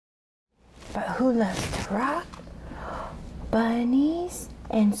But who loves to rock? Bunnies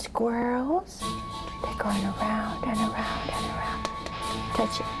and squirrels. They're going around and around and around.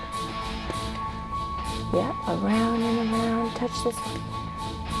 Touch it. Yeah, around and around. Touch this one.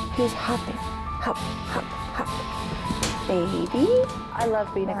 He's hopping. Hop, hop, hop. Baby. I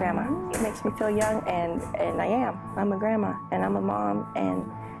love being a grandma. It makes me feel young, and I am. I'm a grandma, and I'm a mom, and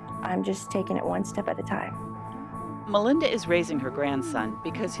I'm just taking it one step at a time. Melinda is raising her grandson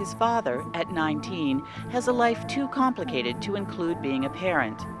because his father, at 19, has a life too complicated to include being a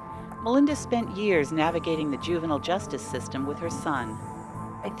parent. Melinda spent years navigating the juvenile justice system with her son.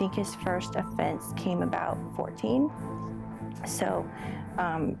 I think his first offense came about 14. So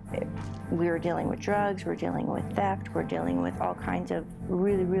we were dealing with drugs, we're dealing with theft, we're dealing with all kinds of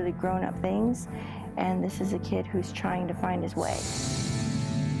really, really grown-up things. And this is a kid who's trying to find his way.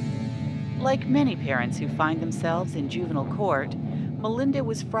 Like many parents who find themselves in juvenile court, Melinda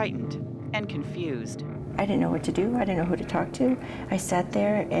was frightened and confused. I didn't know what to do. I didn't know who to talk to. I sat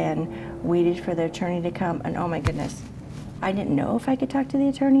there and waited for the attorney to come, and oh my goodness, I didn't know if I could talk to the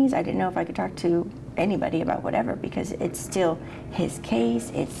attorneys. I didn't know if I could talk to anybody about whatever, because it's still his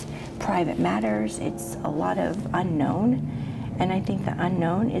case, it's private matters, it's a lot of unknown, and I think the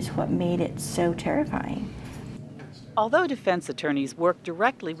unknown is what made it so terrifying. Although defense attorneys work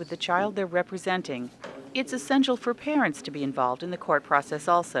directly with the child they're representing, it's essential for parents to be involved in the court process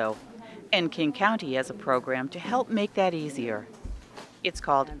also. And King County has a program to help make that easier. It's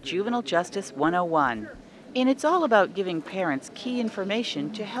called Juvenile Justice 101, and it's all about giving parents key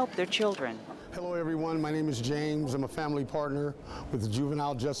information to help their children. Hello everyone, my name is James. I'm a family partner with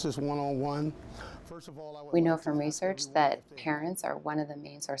Juvenile Justice 101. First of all, we know from research that parents are one of the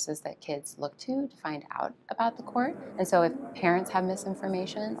main sources that kids look to find out about the court. And so if parents have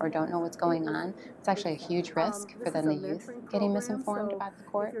misinformation or don't know what's going on, it's actually a huge risk for then the youth getting misinformed about the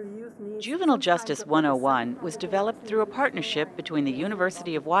court. Juvenile Justice 101 was developed through a partnership between the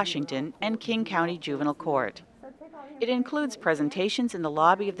University of Washington and King County Juvenile Court. It includes presentations in the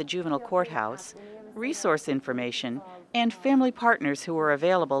lobby of the juvenile courthouse, resource information, and family partners who are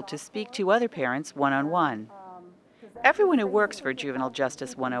available to speak to other parents one-on-one. Everyone who works for Juvenile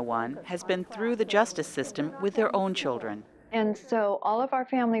Justice 101 has been through the justice system with their own children. And so all of our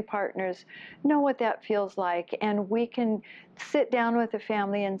family partners know what that feels like, and we can sit down with the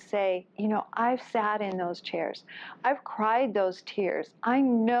family and say, you know, I've sat in those chairs. I've cried those tears. I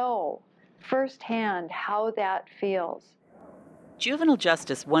know firsthand how that feels. Juvenile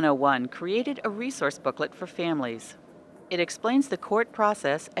Justice 101 created a resource booklet for families. It explains the court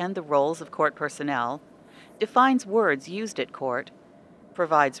process and the roles of court personnel, defines words used at court,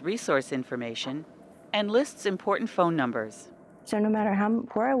 provides resource information, and lists important phone numbers. So no matter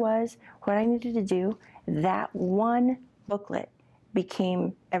where I was, what I needed to do, that one booklet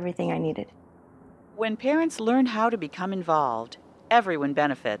became everything I needed. When parents learn how to become involved, everyone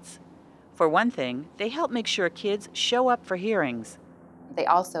benefits. For one thing, they help make sure kids show up for hearings. They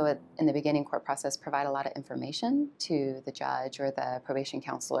also, in the beginning court process, provide a lot of information to the judge or the probation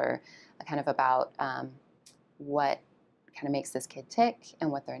counselor kind of about what kind of makes this kid tick and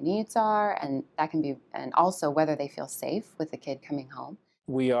what their needs are, and that can be, and also whether they feel safe with the kid coming home.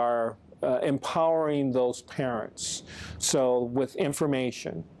 We are empowering those parents. So with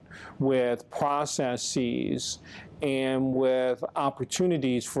information, with processes, and with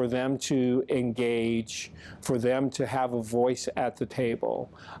opportunities for them to engage, for them to have a voice at the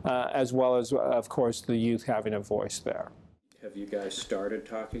table, as well as, of course, the youth having a voice there. Have you guys started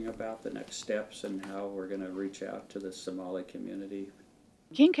talking about the next steps and how we're going to reach out to the Somali community?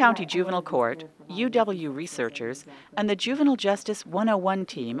 King County Juvenile Court, UW researchers, and the Juvenile Justice 101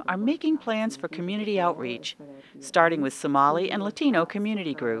 team are making plans for community outreach, starting with Somali and Latino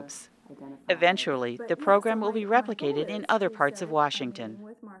community groups. Eventually, the program will be replicated in other parts of Washington.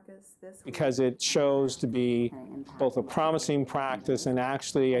 Because it shows to be both a promising practice and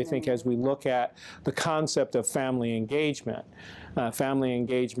actually, I think, as we look at the concept of family engagement,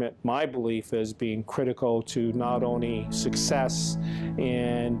 my belief is being critical to not only success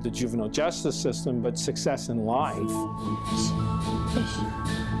in the juvenile justice system, but success in life.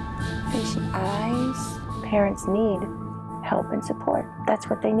 Fishy eyes. Parents need help and support. That's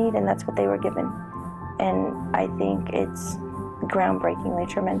what they need, and that's what they were given. And I think it's groundbreakingly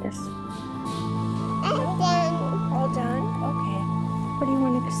tremendous. All done. All done? Okay. What do you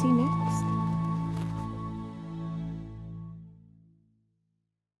want to see next?